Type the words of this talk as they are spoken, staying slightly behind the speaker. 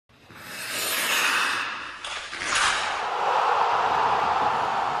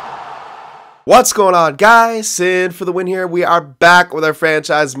What's going on, guys? Cyn for the win here. We are back with our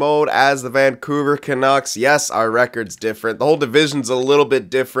franchise mode as the Vancouver Canucks. Yes, our record's different. The whole division's a little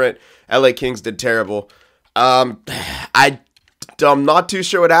bit different. LA Kings did terrible. I'm not too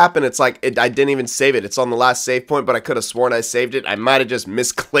sure what happened. It's like I didn't even save it. It's on the last save point, but I could have sworn I saved it. I might have just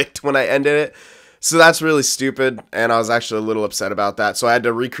misclicked when I ended it. So that's really stupid, and I was actually a little upset about that. So I had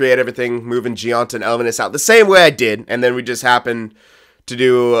to recreate everything, moving Giant and Elvinus out the same way I did, and then we just happened to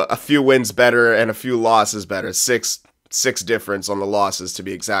do a few wins better and a few losses better. Six difference on the losses, to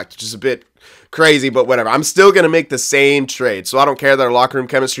be exact, which is a bit crazy, but whatever. I'm still going to make the same trade, so I don't care that our locker room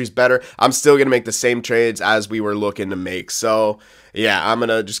chemistry is better. I'm still going to make the same trades as we were looking to make. So yeah, I'm going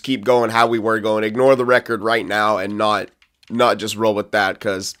to just keep going how we were going. Ignore the record right now and not just roll with that,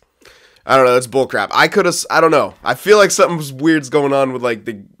 because I don't know, it's bullcrap. I don't know. I feel like something weird's going on with like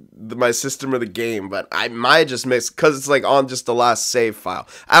my system or the game, but I might just miss because it's like on just the last save file.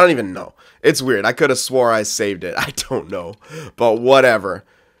 I don't even know. It's weird. I could have swore I saved it. I don't know, but whatever.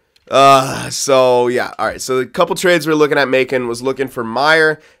 So yeah, all right. So the couple trades we're looking at making was looking for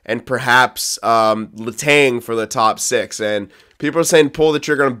Meyer and perhaps Letang for the top six, and people are saying pull the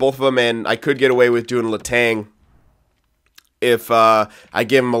trigger on both of them, and I could get away with doing Letang if I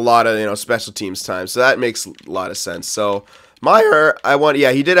give him a lot of special teams time. So that makes a lot of sense. So Meyer,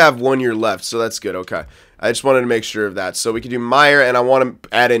 yeah, he did have 1 year left, so that's good. Okay, I just wanted to make sure of that. So we could do Meyer, and I want to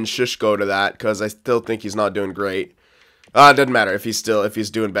add in Shishko to that because I still think he's not doing great. It doesn't matter if he's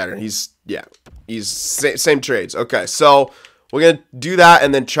doing better. He's same trades. Okay, so we're gonna do that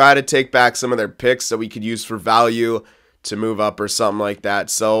and then try to take back some of their picks that we could use for value to move up or something like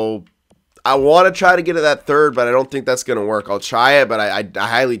that. So I want to try to get to that third, but I don't think that's going to work. I'll try it, but I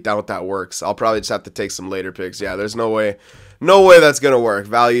highly doubt that works. I'll probably just have to take some later picks. Yeah, there's no way that's going to work.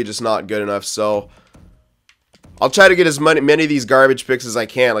 Value just not good enough. So I'll try to get as many of these garbage picks as I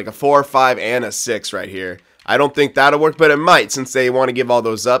can, like a 4, 5, and a 6 right here. I don't think that'll work, but it might since they want to give all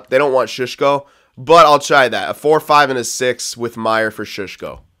those up. They don't want Shishko, but I'll try that. A 4, 5, and a 6 with Meyer for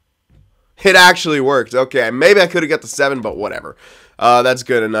Shishko. It actually worked. Okay, maybe I could have got the 7, but whatever. That's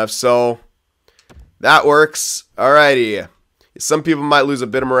good enough. So that works. Alrighty. Some people might lose a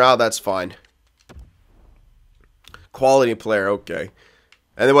bit of morale. That's fine. Quality player. Okay.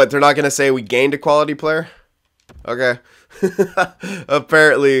 And then what? They're not going to say we gained a quality player? Okay.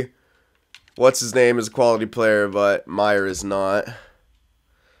 Apparently, what's his name is a quality player, but Meyer is not.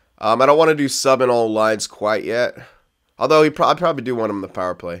 I don't want to do sub in all lines quite yet. Although I'd probably do want him in the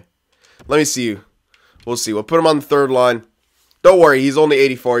power play. Let me see. We'll see. We'll put him on the third line. Don't worry. He's only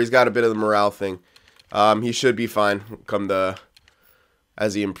 84. He's got a bit of the morale thing. He should be fine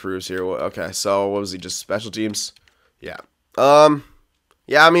as he improves here. Okay, so what was he, just special teams? Yeah.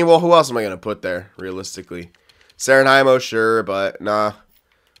 Yeah, I mean, well, who else am I going to put there, realistically? Sarenheimo, sure, but nah.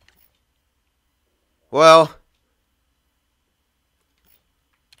 Well,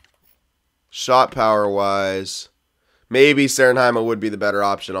 shot power-wise, maybe Sarenheimo would be the better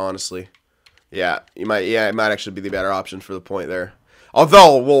option, honestly. Yeah, it might actually be the better option for the point there.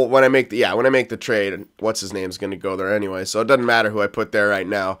 Although, well, when I make the trade, what's his name's going to go there anyway, so it doesn't matter who I put there right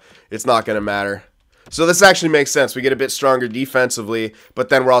now. It's not going to matter. So this actually makes sense. We get a bit stronger defensively, but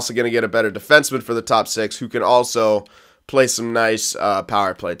then we're also going to get a better defenseman for the top 6 who can also play some nice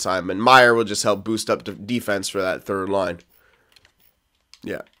power play time. And Meyer will just help boost up defense for that third line.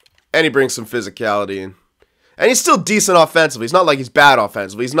 Yeah. And he brings some physicality in. And he's still decent offensively. He's not like he's bad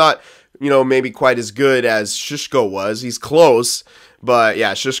offensively. He's not, maybe quite as good as Shishko was. He's close. But,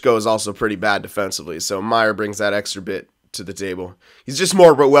 yeah, Shishko is also pretty bad defensively, so Meyer brings that extra bit to the table. He's just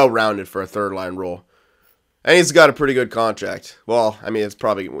more well-rounded for a third-line role. And he's got a pretty good contract. Well, I mean, it's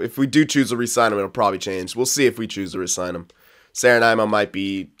probably, if we do choose to re-sign him, it'll probably change. We'll see if we choose to re-sign him. Sarenheimo might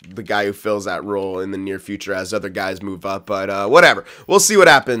be the guy who fills that role in the near future as other guys move up, but whatever. We'll see what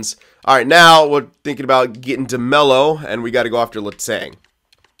happens. All right, now we're thinking about getting to Mello, and we got to go after Letang.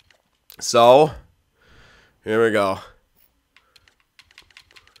 So, here we go.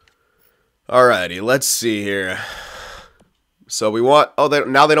 Alrighty, let's see here. So we want... Oh,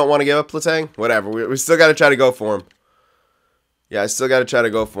 now they don't want to give up Letang? Whatever. We still got to try to go for him. Yeah, I still got to try to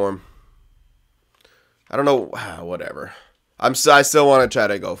go for him. I don't know... Whatever. I still want to try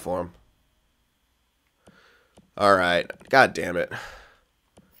to go for him. Alright. God damn it.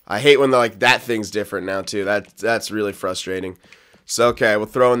 I hate when that thing's different now, too. That's really frustrating. So, okay, we'll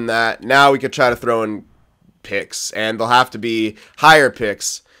throw in that. Now we could try to throw in picks. And they'll have to be higher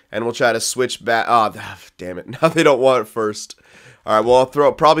picks. And we'll try to switch back. Oh, damn it. Now they don't want it first. All right, well,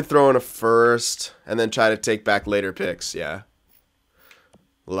 I'll probably throw in a first and then try to take back later picks. Yeah.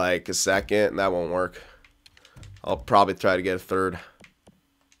 Like a second. That won't work. I'll probably try to get a third.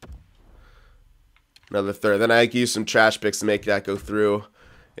 Another third. Then I can use some trash picks to make that go through.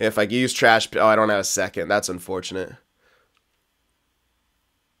 If I use trash... Oh, I don't have a second. That's unfortunate.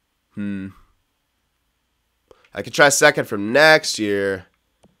 I could try second from next year.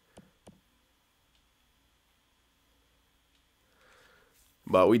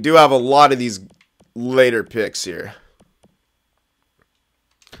 But we do have a lot of these later picks here.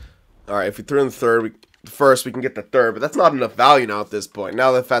 Alright, if we threw in the first, we can get the third. But that's not enough value now at this point.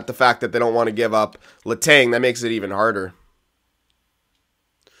 Now the fact that they don't want to give up Letang, that makes it even harder.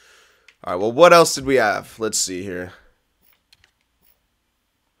 Alright, well, what else did we have? Let's see here.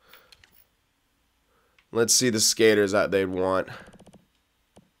 Let's see the skaters that they'd want.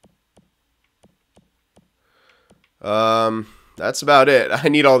 That's about it. I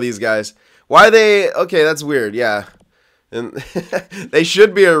need all these guys. Why are they... Okay, that's weird. Yeah. And they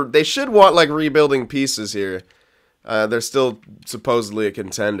should want like rebuilding pieces here. They're still supposedly a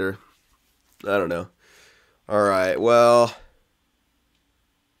contender. I don't know. All right. Well,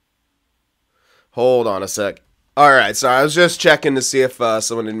 hold on a sec. All right. So I was just checking to see if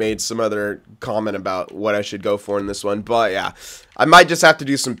someone had made some other comment about what I should go for in this one. But yeah, I might just have to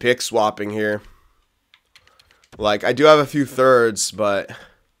do some pick swapping here. Like, I do have a few thirds, but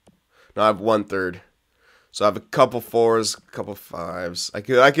no, I have 1/3. So I have a couple 4s, a couple 5s.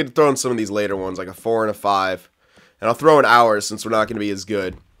 I could throw in some of these later ones, like a 4 and a 5. And I'll throw in ours since we're not going to be as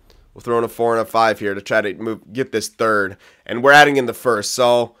good. We'll throw in a 4 and a 5 here to try to get this third. And we're adding in the first.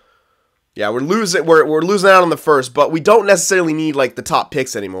 So yeah, we're losing out on the first, but we don't necessarily need like the top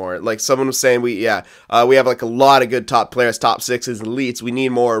picks anymore. Like someone was saying, we have like a lot of good top players, top 6s, elites. We need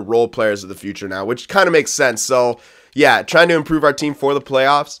more role players of the future now, which kind of makes sense. So yeah, trying to improve our team for the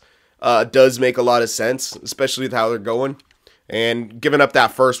playoffs does make a lot of sense, especially with how they're going. And giving up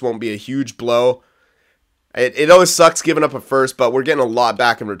that first won't be a huge blow. It always sucks giving up a first, but we're getting a lot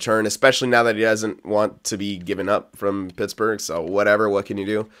back in return, especially now that he doesn't want to be given up from Pittsburgh. So whatever, what can you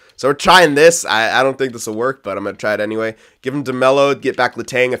do? So we're trying this. I don't think this will work, but I'm going to try it anyway. Give him DeMello, get back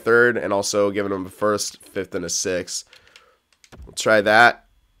Letang a third, and also giving him a first, 5th, and a 6th. We'll try that.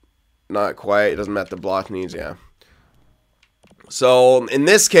 Not quite. It doesn't matter the block needs, yeah. So in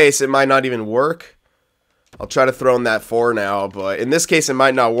this case, it might not even work. I'll try to throw in that 4 now, but in this case, it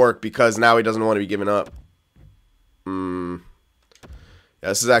might not work because now he doesn't want to be given up. Yeah,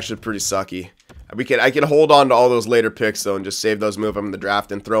 this is actually pretty sucky. I can hold on to all those later picks though and just save those, move them in the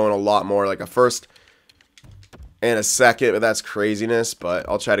draft, and throw in a lot more, like a first and a second. But that's craziness. But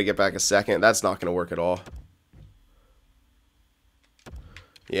I'll try to get back a second. That's not gonna work at all.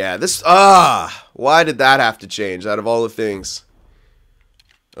 Yeah, this why did that have to change out of all the things?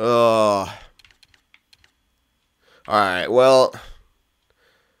 All right, well,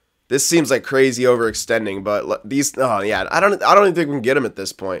 this seems like crazy overextending, but these, yeah, I don't even think we can get him at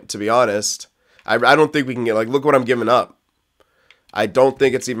this point, to be honest. I don't think we can get, like, look what I'm giving up. I don't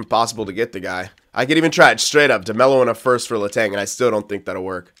think it's even possible to get the guy. I could even try it straight up, DeMello and a first for Letang, and I still don't think that'll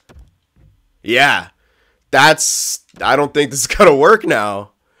work. Yeah, I don't think this is gonna work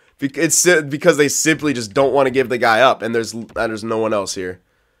now. It's because they simply just don't want to give the guy up, and there's no one else here.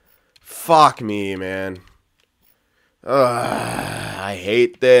 Fuck me, man. I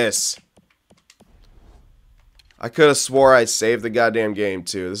hate this. I could have swore I saved the goddamn game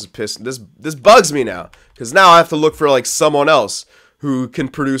too. This is pissing. This bugs me now, because now I have to look for like someone else who can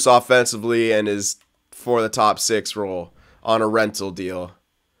produce offensively and is for the top 6 role on a rental deal.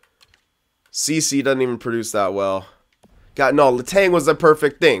 CC doesn't even produce that well. No, Letang was the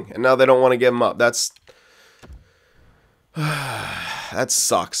perfect thing, and now they don't want to give him up. That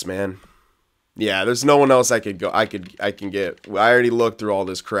sucks, man. Yeah, there's no one else I can get. I already looked through all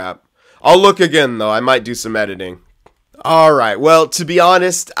this crap. I'll look again though. I might do some editing. All right. Well, to be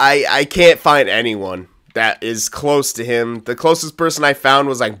honest, I can't find anyone that is close to him. The closest person I found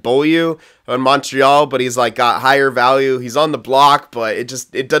was like Beaulieu in Montreal, but he's like got higher value. He's on the block, but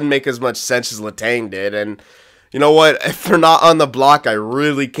it doesn't make as much sense as Letang did. And you know what? If they're not on the block, I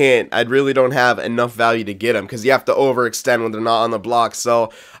really don't have enough value to get them, because you have to overextend when they're not on the block.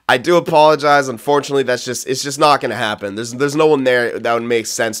 So I do apologize. Unfortunately, it's just not going to happen. There's no one there that would make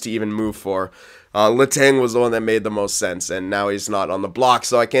sense to even move for. Letang was the one that made the most sense, and now he's not on the block,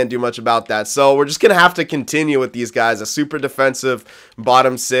 so I can't do much about that. So we're just going to have to continue with these guys, a super defensive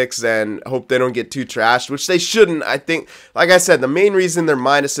bottom 6, and hope they don't get too trashed, which they shouldn't. I think, like I said, the main reason they're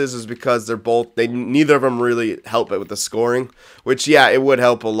minuses is because neither of them really help it with the scoring, which, yeah, it would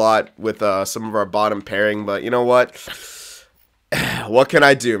help a lot with some of our bottom pairing, but you know what? What can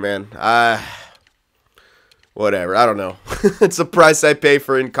I do, man? Whatever, I don't know. It's a price I pay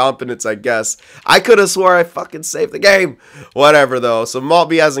for incompetence, I guess. I could have swore I fucking saved the game. Whatever, though. So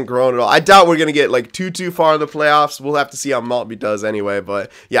Maltby hasn't grown at all. I doubt we're going to get, like, too far in the playoffs. We'll have to see how Maltby does anyway.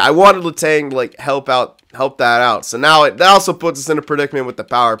 But, yeah, I wanted Letang to, like, help that out. So now that also puts us in a predicament with the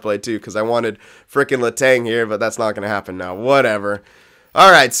power play, too, because I wanted freaking Letang here, but that's not going to happen now. Whatever.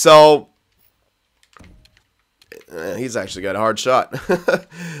 All right, so... he's actually got a hard shot.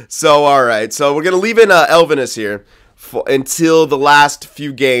 So, alright. So, we're going to leave in Elvenes here until the last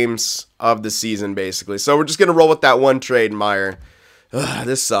few games of the season, basically. So, we're just going to roll with that one trade, Meyer.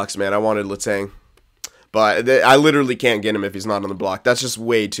 This sucks, man. I wanted Letang. But I literally can't get him if he's not on the block. That's just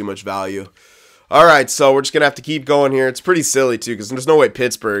way too much value. Alright, so we're just going to have to keep going here. It's pretty silly, too, because there's no way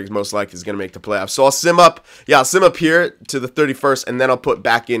Pittsburgh most likely is going to make the playoffs. So, I'll sim up. Yeah, I'll sim up here to the 31st, and then I'll put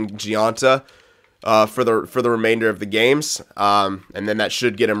back in Gionta. For the remainder of the games, and then that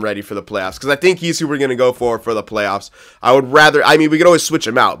should get him ready for the playoffs. Because I think he's who we're going to go for the playoffs. I would rather, I mean, we could always switch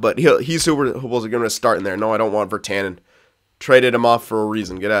him out, but he's who we're going to start in there. No, I don't want Virtanen. Traded him off for a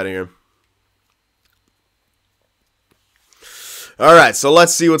reason. Get out of here. All right, so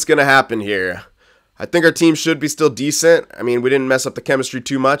let's see what's going to happen here. I think our team should be still decent. I mean, we didn't mess up the chemistry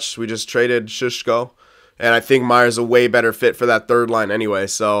too much. We just traded Shushko, and I think Meyer's a way better fit for that third line anyway,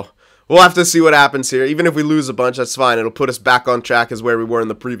 so... we'll have to see what happens here. Even if we lose a bunch, that's fine. It'll put us back on track as where we were in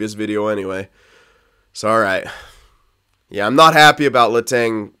the previous video anyway. So, alright. Yeah, I'm not happy about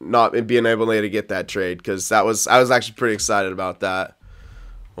Letang not being able to get that trade, because I was actually pretty excited about that.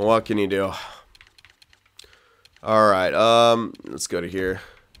 Well, what can you do? Alright, let's go to here.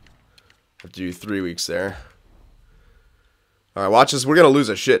 Have to do 3 weeks there. Alright, watch this. We're going to lose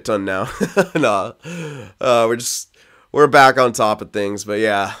a shit ton now. No. We're back on top of things, but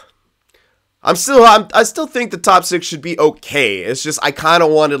yeah. I still think the top 6 should be okay. It's just I kind of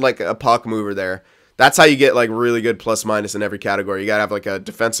wanted like a puck mover there. That's how you get like really good plus minus in every category. You gotta have like a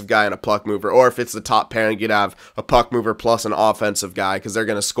defensive guy and a puck mover, or if it's the top pairing, you'd have a puck mover plus an offensive guy because they're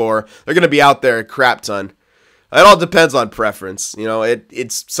gonna score. They're gonna be out there a crap ton. It all depends on preference. You know,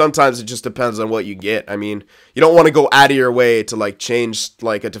 it's sometimes it just depends on what you get. I mean, you don't want to go out of your way to like change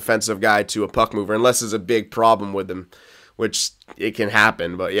like a defensive guy to a puck mover unless there's a big problem with them. Which it can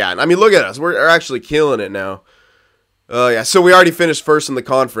happen, but yeah. I mean, look at us. We're actually killing it now. Yeah, so we already finished first in the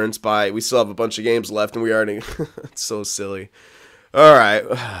conference we still have a bunch of games left, and we already... it's so silly. All right.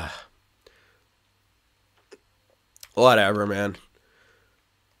 Whatever, man.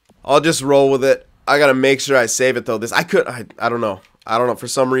 I'll just roll with it. I got to make sure I save it, though. I don't know. I don't know. For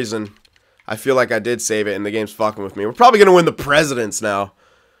some reason, I feel like I did save it, and the game's fucking with me. We're probably going to win the Presidents now.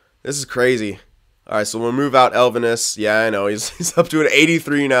 This is crazy. All right, so we'll move out Elvenes. Yeah, I know. He's up to an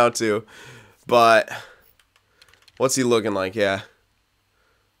 83 now, too. But what's he looking like? Yeah.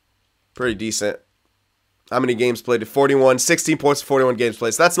 Pretty decent. How many games played? 41. 16 points, 41 games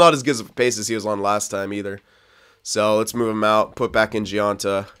played. So that's not as good of a pace as he was on last time either. So let's move him out. Put back in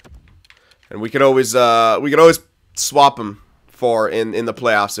Gionta. And we could always swap him for in the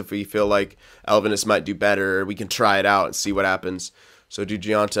playoffs if we feel like Elvenes might do better. We can try it out and see what happens. So do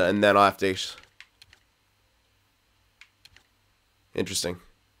Gionta, and then I'll have to... Interesting.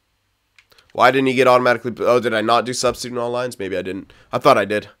 Why didn't he get automatically... oh, did I not do substitute in all lines? Maybe I didn't. I thought I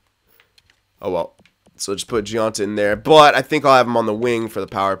did. Oh, well. So just put Gionta in there. But I think I'll have him on the wing for the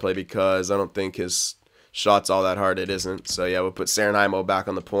power play because I don't think his shot's all that hard. It isn't. So, yeah, we'll put Saranimo back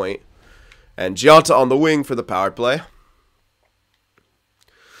on the point. And Gionta on the wing for the power play.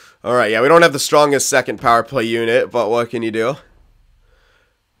 All right, yeah, we don't have the strongest second power play unit, but what can you do?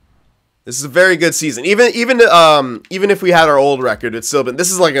 This is a very good season. Even if we had our old record, it's still been... this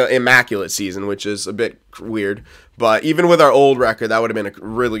is like an immaculate season, which is a bit weird. But even with our old record, that would have been a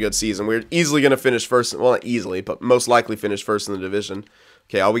really good season. We're easily going to finish first. Well, not easily, but most likely finish first in the division.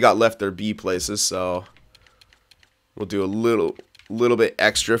 Okay, all we got left are B places, so we'll do a little bit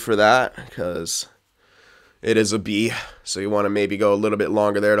extra for that because it is a B. So you want to maybe go a little bit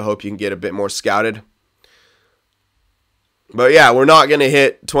longer there to hope you can get a bit more scouted. But yeah, we're not going to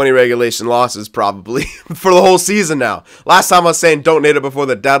hit 20 regulation losses probably for the whole season now. Last time I was saying don't hit it before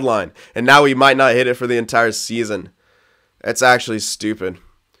the deadline. And now we might not hit it for the entire season. That's actually stupid.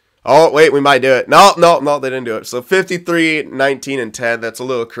 Oh, wait, we might do it. No, they didn't do it. So 53, 19, and 10. That's a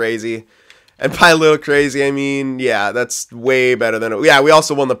little crazy. And by a little crazy, I mean, yeah, that's way better than it. Yeah, we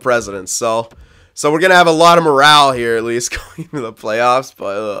also won the Presidents. So we're going to have a lot of morale here, at least, going into the playoffs.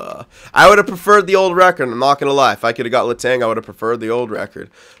 But I would have preferred the old record. I'm not going to lie. If I could have got Letang, I would have preferred the old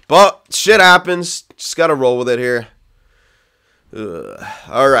record. But shit happens. Just got to roll with it here.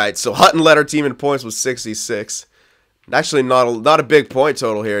 All right, so Hutton led our team in points with 66. Actually, not a big point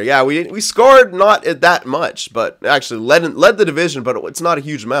total here. Yeah, we scored not that much, but actually led the division, but it's not a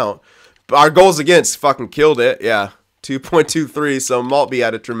huge amount. But our goals against fucking killed it. Yeah, 2.23. So Maltby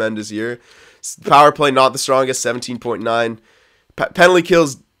had a tremendous year. Power play not the strongest, 17.9. Penalty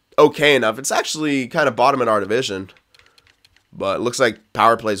kills okay enough. It's actually kind of bottom in our division, but it looks like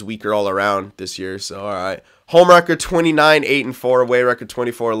power play is weaker all around this year. So all right, home record 29, 8-4. Away record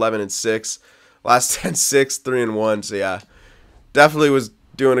 24, 11-6. Last 10, 6, 3-1. So yeah, definitely was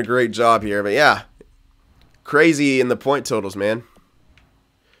doing a great job here. But yeah, crazy in the point totals, man.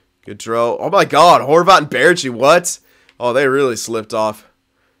 Gaudreau. Oh my God, Horvat and Berchi. What? Oh, they really slipped off.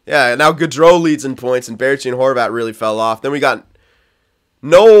 Yeah, now Gaudreau leads in points, and Berchi and Horvat really fell off. Then we got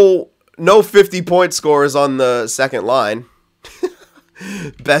no 50-point scores on the second line.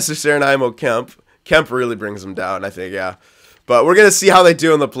 Besser, Serenheim, Kemp. Kemp really brings them down, I think. Yeah. But we're gonna see how they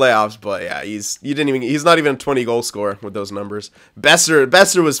do in the playoffs. But yeah, he's not even a 20-goal scorer with those numbers. Besser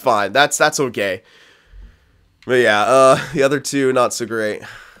was fine. That's okay. But yeah, the other two not so great.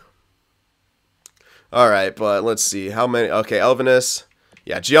 All right, but let's see how many. Okay, Elvenis.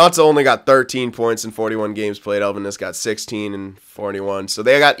 Yeah, Gianta only got 13 points in 41 games played. Elvenis got 16 in 41. So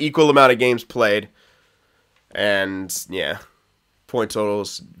they got equal amount of games played. And yeah, point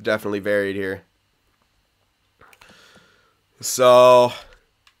totals definitely varied here. So,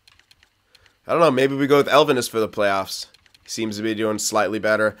 I don't know. Maybe we go with Elvenis for the playoffs. He seems to be doing slightly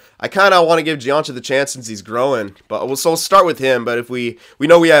better. I kind of want to give Gianta the chance since he's growing. But we'll start with him. But if we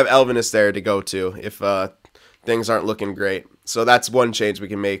know we have Elvenis there to go to if things aren't looking great. So that's one change we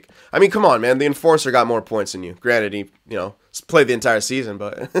can make. I mean, come on, man. The Enforcer got more points than you. Granted, he played the entire season,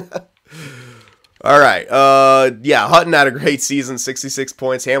 but... All right. Yeah, Hutton had a great season, 66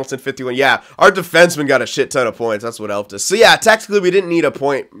 points. Hamilton, 51. Yeah, our defenseman got a shit ton of points. That's what helped us. So, yeah, technically we didn't need a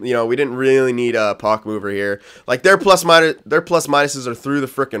point. We didn't really need a puck mover here. Like, their plus minuses are through the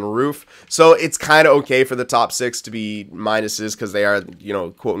freaking roof. So, it's kind of okay for the top six to be minuses because they are,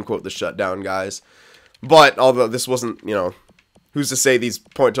 quote-unquote, the shutdown guys. But, although this wasn't, who's to say these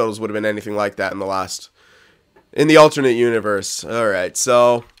point totals would have been anything like that in the alternate universe. All right,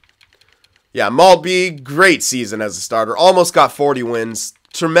 so... Yeah, Maltby, great season as a starter. Almost got 40 wins.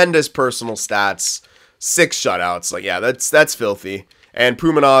 Tremendous personal stats. 6 shutouts. Like, yeah, that's filthy. And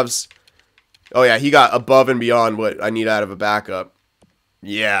Pumanov's, oh yeah, he got above and beyond what I need out of a backup.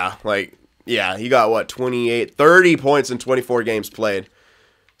 Yeah, he got what, 30 points in 24 games played.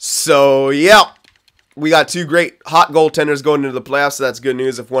 So, yeah, we got 2 great hot goaltenders going into the playoffs, so that's good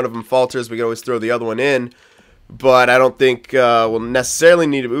news. If one of them falters, we can always throw the other one in. But I don't think we'll necessarily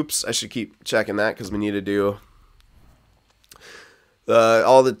need to... Oops, I should keep checking that because we need to do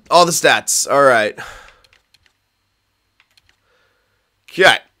all the stats. All right.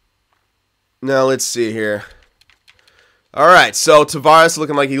 Okay. Now let's see here. All right, so Tavares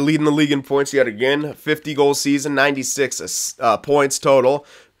looking like he's leading the league in points yet again. 50-goal season, 96 points total.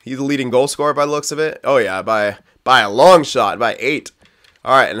 He's the leading goal scorer by the looks of it. Oh, yeah, by a long shot, by 8.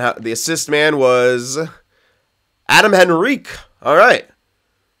 All right, and the assist man was... Adam Henrique. All right.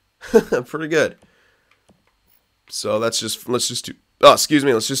 Pretty good. So let's just do let's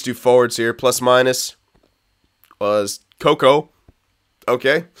just do forwards here. Plus minus was Coco.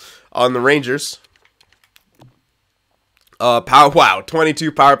 Okay. On the Rangers. Wow,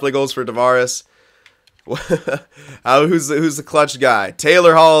 22 power play goals for Tavares. Who's the clutch guy?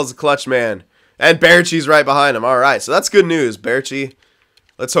 Taylor Hall is the clutch man. And Berchi's right behind him. All right. So that's good news, Berchi.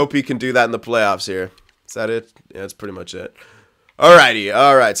 Let's hope he can do that in the playoffs here. Is that it? Yeah, that's pretty much it. Alrighty.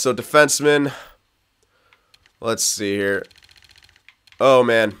 Alright, so defenseman. Let's see here. Oh,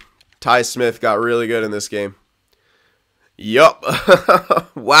 man. Ty Smith got really good in this game. Yup.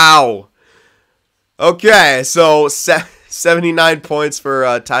 Wow. Okay, so 79 points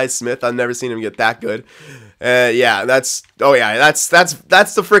for Ty Smith. I've never seen him get that good. Yeah, that's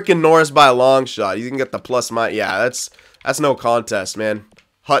the freaking Norris by a long shot. You can get the plus minus. Yeah, that's no contest, man.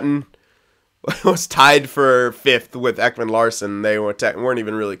 Hutton was tied for 5th with Ekman Larson. They weren't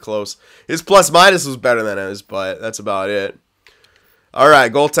even really close. His plus minus was better than his, but that's about it. All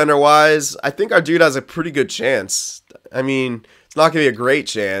right, goaltender-wise, I think our dude has a pretty good chance. I mean, it's not going to be a great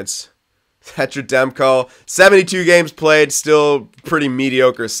chance. Petra Demko, 72 games played, still pretty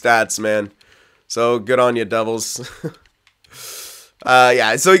mediocre stats, man. So good on you, Devils.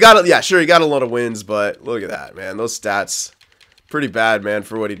 Yeah, so he got a lot of wins, but look at that, man. Those stats, pretty bad, man,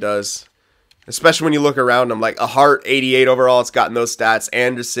 for what he does. Especially when you look around him, like a Hart 88 overall, it's gotten those stats.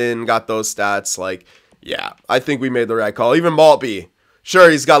 Anderson got those stats. Like, yeah, I think we made the right call. Even Maltby,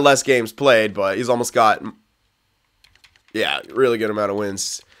 sure, he's got less games played, but he's almost got, yeah, really good amount of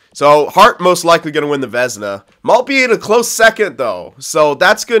wins. So Hart most likely going to win the Vezina. Maltby in a close second, though. So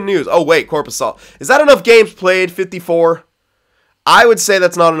that's good news. Oh, wait, Korpisalo. Is that enough games played, 54? I would say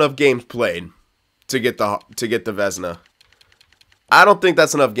that's not enough games played to get the Vezina. I don't think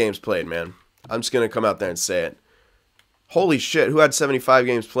that's enough games played, man. I'm just going to come out there and say it. Holy shit, who had 75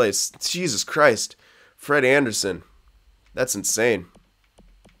 games played? Jesus Christ. Fred Anderson. That's insane.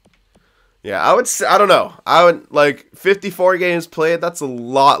 Yeah, I don't know. I would, like, 54 games played, that's a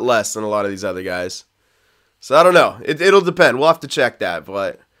lot less than a lot of these other guys. So, I don't know. It'll depend. We'll have to check that,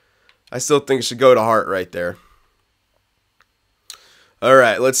 but I still think it should go to Hart right there. All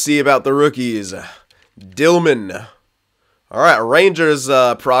right, let's see about the rookies. Dillman. All right, Rangers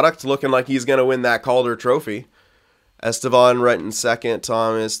product, looking like he's going to win that Calder Trophy. Estevan right in second,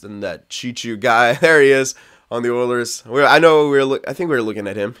 Thomas, and that Chichu guy. There he is on the Oilers. I think we were looking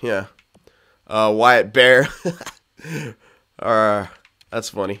at him, yeah. Wyatt Bear. That's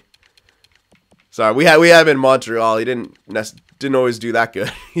funny. Sorry, we had him in Montreal. He didn't always do that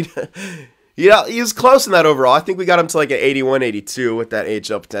good. He was close in that overall. I think we got him to like an 81, 82 with that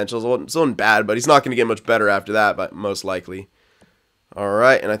AHL potential. It wasn't bad, but he's not going to get much better after that, but most likely. All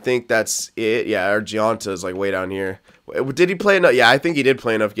right, and I think that's it. Yeah, our Gianta is like way down here. Did he play enough? Yeah, I think he did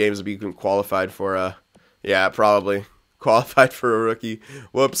play enough games to be qualified for yeah, probably qualified for a rookie.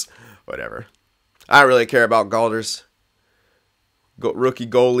 Whoops. Whatever. I don't really care about Galders. Rookie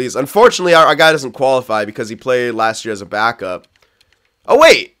goalies. Unfortunately, our guy doesn't qualify because he played last year as a backup. Oh,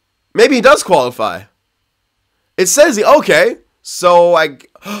 wait. Maybe he does qualify. It says he... Okay. So,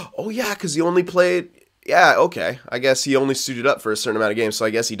 oh, yeah, because he only played... Yeah, okay. I guess he only suited up for a certain amount of games, so I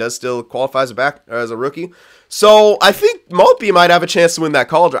guess he does still qualify as a rookie. So, I think Maltby might have a chance to win that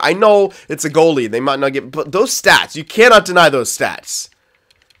Calder. I know it's a goalie. They might not get... But those stats, you cannot deny those stats.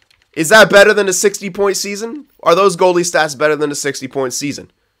 Is that better than a 60-point season? Are those goalie stats better than a 60-point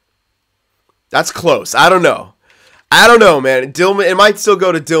season? That's close. I don't know. I don't know, man. Dillman, it might still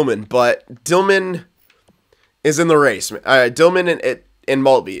go to Dillman, but Dillman is in the race. Dillman and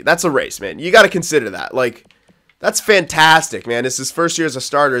Maltby, that's a race, man. You got to consider that. Like, that's fantastic, man. It's his first year as a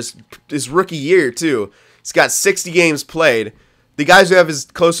starter. His rookie year, too. He's got 60 games played. The guys who have as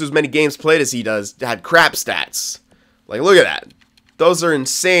close to as many games played as he does had crap stats. Like, look at that. Those are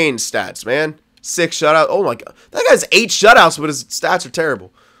insane stats, man. 6 shutouts. Oh, my God. That guy's 8 shutouts, but his stats are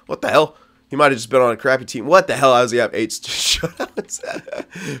terrible. What the hell? He might have just been on a crappy team. What the hell? How does he have 8 shutouts?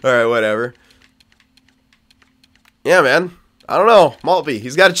 All right, whatever. Yeah, man. I don't know. Maltby,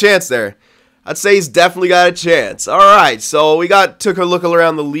 he's got a chance there. I'd say he's definitely got a chance. All right, so we took a look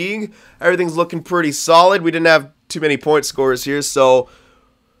around the league. Everything's looking pretty solid. We didn't have too many point scorers here, so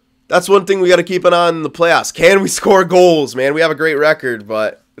that's one thing we got to keep an eye on in the playoffs. Can we score goals, man? We have a great record,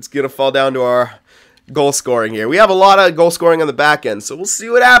 but it's going to fall down to our goal scoring here. We have a lot of goal scoring on the back end, so we'll see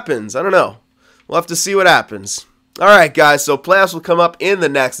what happens. I don't know. We'll have to see what happens. All right, guys, so playoffs will come up in the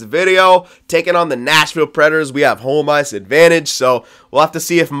next video. Taking on the Nashville Predators, we have home ice advantage, so we'll have to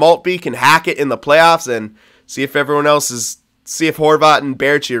see if Maltby can hack it in the playoffs and see if everyone else see if Horvat and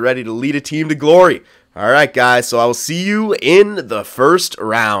Baertschi are ready to lead a team to glory. All right, guys, so I will see you in the first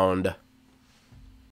round.